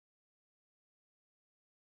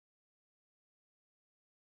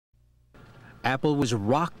Apple was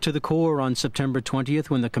rocked to the core on September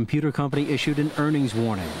 20th when the computer company issued an earnings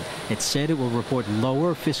warning. It said it will report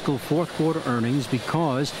lower fiscal fourth quarter earnings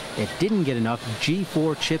because it didn't get enough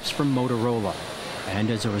G4 chips from Motorola.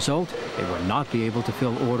 And as a result, it will not be able to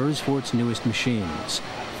fill orders for its newest machines.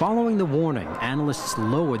 Following the warning, analysts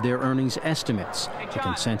lowered their earnings estimates. The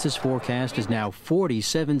consensus forecast is now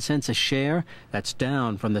 47 cents a share. That's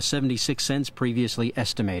down from the 76 cents previously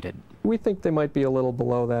estimated. We think they might be a little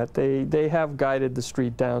below that. They have guided the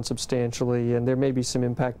street down substantially, and there may be some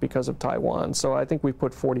impact because of Taiwan. So I think we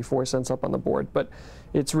put 44 cents up on the board. But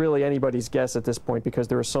it's really anybody's guess at this point because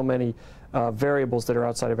there are so many variables that are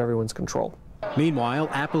outside of everyone's control. Meanwhile,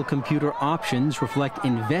 Apple computer options reflect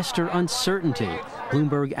investor uncertainty.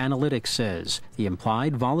 Bloomberg Analytics says the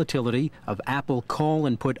implied volatility of Apple call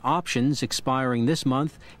and put options expiring this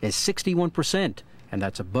month is 61%, and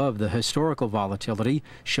that's above the historical volatility,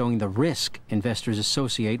 showing the risk investors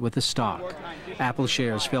associate with the stock. Apple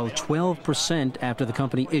shares fell 12% after the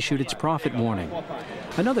company issued its profit warning.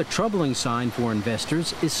 Another troubling sign for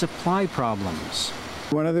investors is supply problems.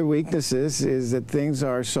 One of the weaknesses is that things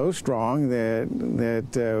are so strong that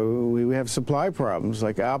we have supply problems,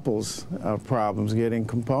 like Apple's problems getting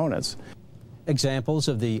components. Examples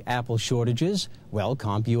of the Apple shortages? Well,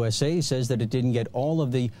 CompUSA says that it didn't get all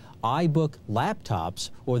of the iBook laptops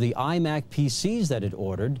or the iMac PCs that it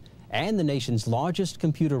ordered, and the nation's largest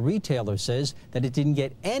computer retailer says that it didn't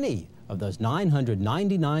get any of those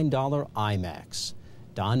 $999 iMacs.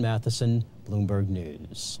 Don Mathisen, Bloomberg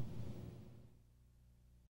News.